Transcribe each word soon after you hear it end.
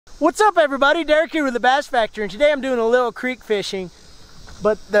What's up everybody, Derek here with the Bass Factory, and today I'm doing a little creek fishing.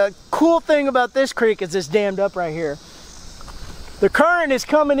 But the cool thing about this creek is it's dammed up right here. The current is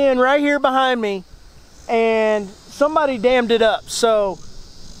coming in right here behind me and somebody dammed it up. So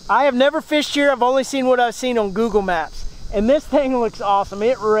I have never fished here, I've only seen what I've seen on Google Maps. And this thing looks awesome,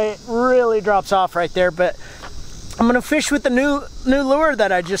 it really drops off right there. But I'm gonna fish with the new lure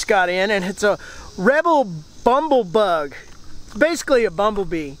that I just got in, and it's a Rebel Bumblebee. It's basically a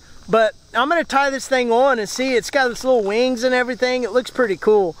bumblebee. But I'm gonna tie this thing on and see. It's got its little wings and everything. It looks pretty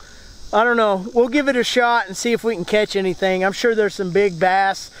cool. I don't know, we'll give it a shot and see if we can catch anything. I'm sure there's some big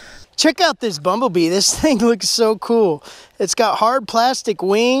bass. Check out this bumblebee. This thing looks so cool. It's got hard plastic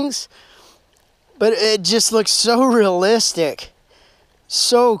wings, but it just looks so realistic.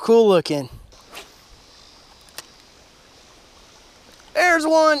 So cool looking. There's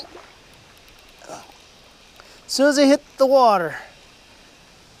one. As soon as it hit the water.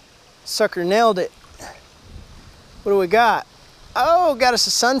 Sucker nailed it. What do we got? Oh, got us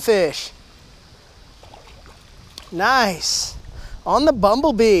a sunfish. Nice. On the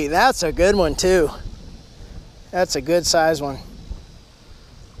bumblebee. That's a good one too. That's a good size one.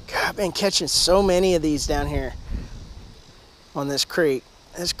 God, I've been catching so many of these down here on this creek.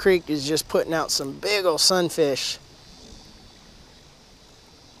 This creek is just putting out some big old sunfish.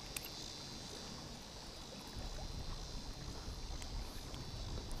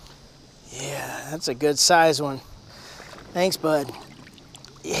 Yeah, that's a good size one. Thanks, bud.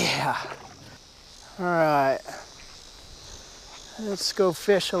 Yeah. All right. Let's go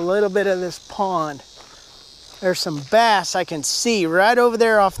fish a little bit of this pond. There's some bass I can see right over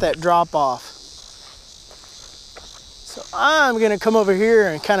there off that drop off. So I'm gonna come over here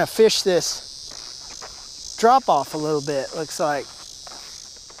and kind of fish this drop off a little bit. Looks like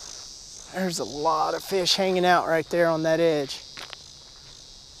there's a lot of fish hanging out right there on that edge.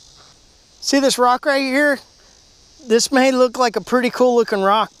 See this rock right here? This may look like a pretty cool looking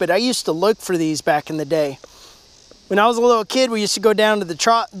rock, but I used to look for these back in the day. When I was a little kid, we used to go down to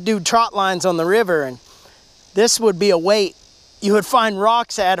the do trot lines on the river, and this would be a weight. You would find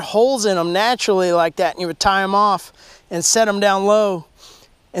rocks that had holes in them naturally like that, and you would tie them off and set them down low.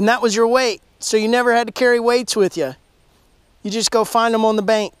 And that was your weight. So you never had to carry weights with you. You just go find them on the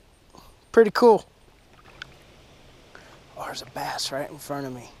bank. Pretty cool. Oh, there's a bass right in front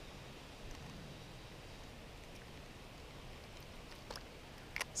of me.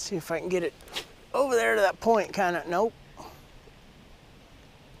 See if I can get it over there to that point, kind of. Nope.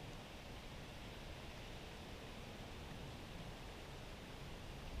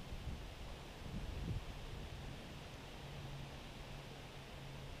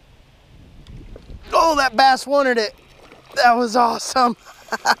 Oh, that bass wanted it. That was awesome.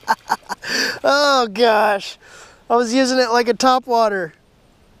 Oh gosh, I was using it like a topwater.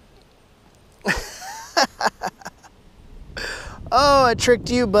 Oh, I tricked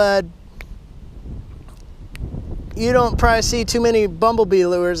you, bud. You don't probably see too many bumblebee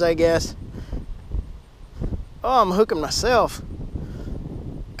lures, I guess. Oh, I'm hooking myself.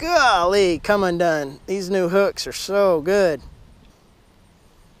 Golly, come undone. These new hooks are so good.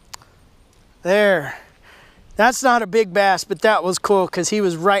 There. That's not a big bass, but that was cool because he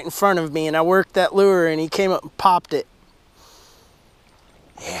was right in front of me and I worked that lure and he came up and popped it.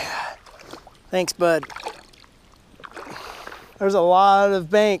 Yeah. Thanks, bud. There's a lot of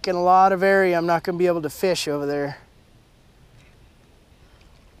bank and a lot of area I'm not going to be able to fish over there.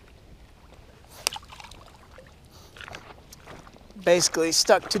 Basically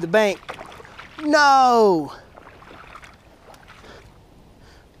stuck to the bank. No!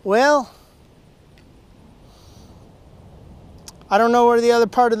 Well, I don't know where the other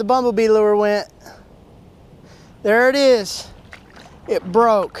part of the bumblebee lure went. There it is. It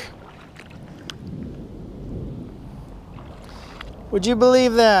broke. Would you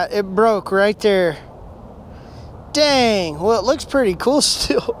believe that? It broke right there. Dang, well it looks pretty cool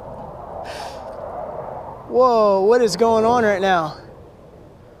still. Whoa, what is going on right now?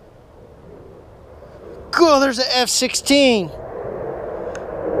 Cool, there's an F-16.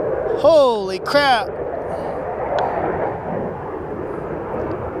 Holy crap.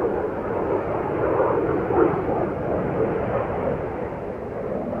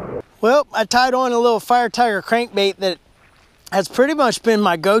 Well, I tied on a little fire tiger crankbait that has pretty much been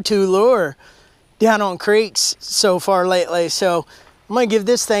my go-to lure down on creeks so far lately. So I'm gonna give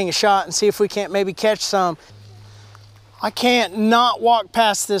this thing a shot and see if we can't maybe catch some. I can't not walk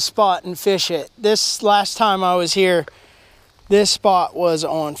past this spot and fish it. This last time I was here, this spot was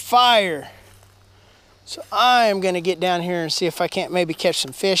on fire. So I am gonna get down here and see if I can't maybe catch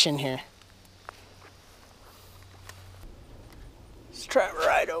some fish in here. try it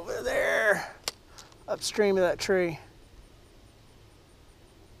right over there, upstream of that tree.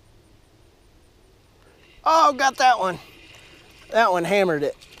 Oh, got that one. That one hammered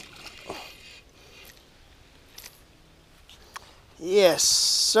it. Yes,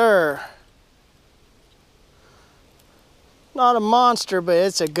 sir. Not a monster, but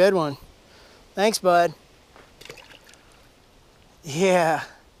it's a good one. Thanks, bud. Yeah.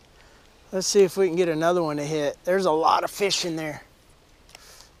 Let's see if we can get another one to hit. There's a lot of fish in there.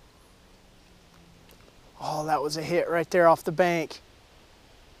 Oh, that was a hit right there off the bank.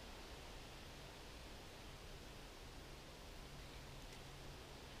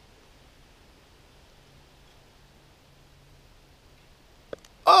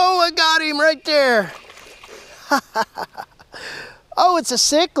 Oh, I got him right there. Oh, it's a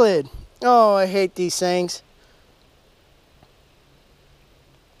cichlid. Oh, I hate these things.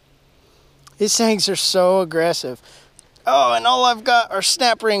 These things are so aggressive. Oh, and all I've got are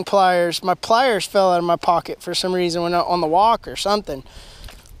snap ring pliers. My pliers fell out of my pocket for some reason when on the walk or something.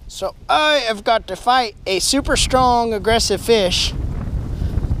 So I have got to fight a super strong, aggressive fish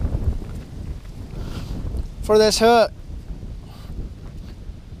for this hook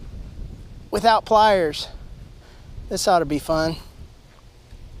without pliers. This ought to be fun.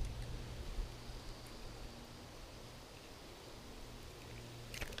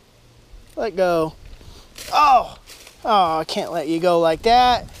 Let go. Oh, I can't let you go like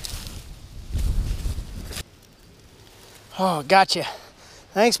that. Oh, gotcha.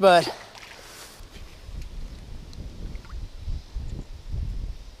 Thanks, bud.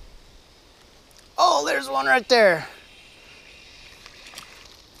 Oh, there's one right there.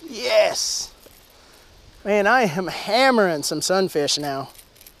 Yes. Man, I am hammering some sunfish now.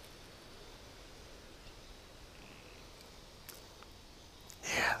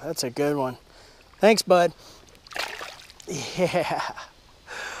 Yeah, that's a good one. Thanks, bud. Yeah.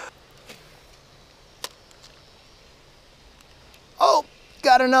 Oh,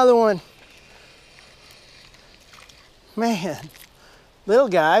 got another one. Man, little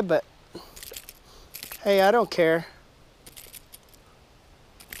guy, but hey, I don't care.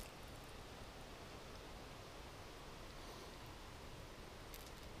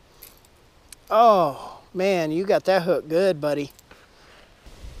 Oh, man, you got that hook good, buddy.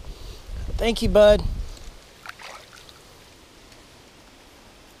 Thank you, bud.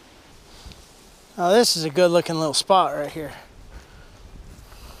 Oh, this is a good looking little spot right here.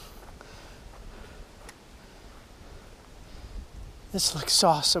 This looks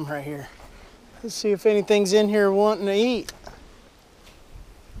awesome right here. Let's see if anything's in here wanting to eat.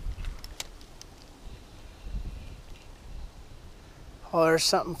 Oh, there's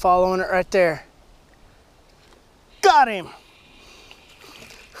something following it right there. Got him!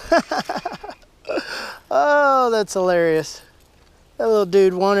 Oh, that's hilarious. That little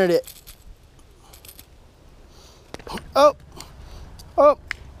dude wanted it. Oh,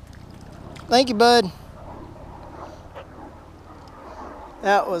 thank you, bud.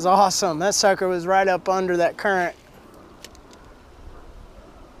 That was awesome. That sucker was right up under that current.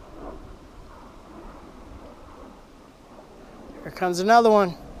 Here comes another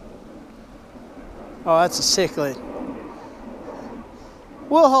one. Oh, that's a cichlid.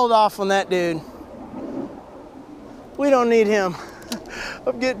 We'll hold off on that dude. We don't need him.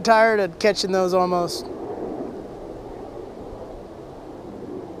 I'm getting tired of catching those almost.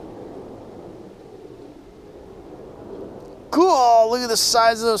 Cool, look at the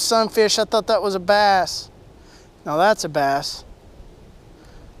size of those sunfish. I thought that was a bass. Now that's a bass.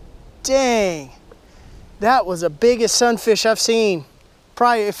 Dang, that was the biggest sunfish I've seen.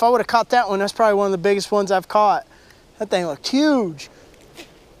 Probably, if I would have caught that one, that's probably one of the biggest ones I've caught. That thing looked huge.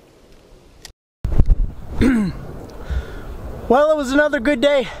 Well, it was another good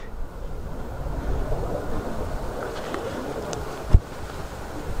day.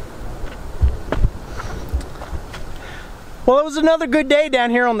 Well, it was another good day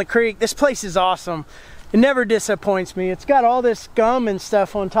down here on the creek. This place is awesome. It never disappoints me. It's got all this scum and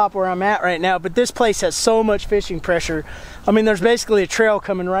stuff on top where I'm at right now, but this place has so much fishing pressure. I mean, there's basically a trail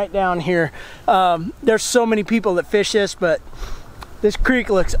coming right down here. There's so many people that fish this, but this creek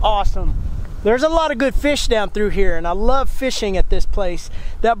looks awesome. There's a lot of good fish down through here, and I love fishing at this place.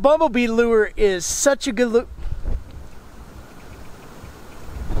 That Bumblebee lure is such a good lure.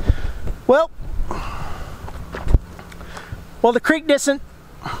 Well, the creek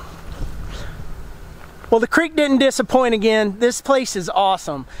didn't disappoint again. This place is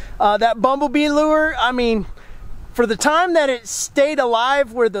awesome. That Bumblebee lure, I mean, for the time that it stayed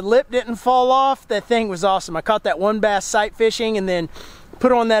alive where the lip didn't fall off, that thing was awesome. I caught that one bass sight fishing and then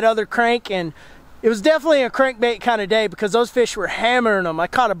put on that other crank, and it was definitely a crankbait kind of day because those fish were hammering them. I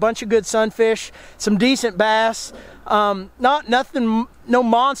caught a bunch of good sunfish, some decent bass. Nothing, no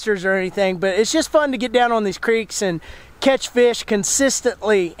monsters or anything, but it's just fun to get down on these creeks and catch fish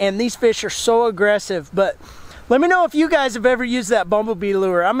consistently, and these fish are so aggressive. But let me know if you guys have ever used that Bumblebee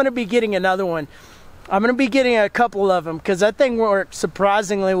lure. I'm going to be getting another one. I'm going to be getting a couple of them because that thing works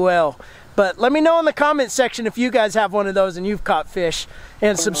surprisingly well. But let me know in the comment section if you guys have one of those and you've caught fish.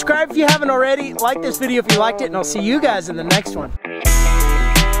 And subscribe if you haven't already. Like this video if you liked it, and I'll see you guys in the next one.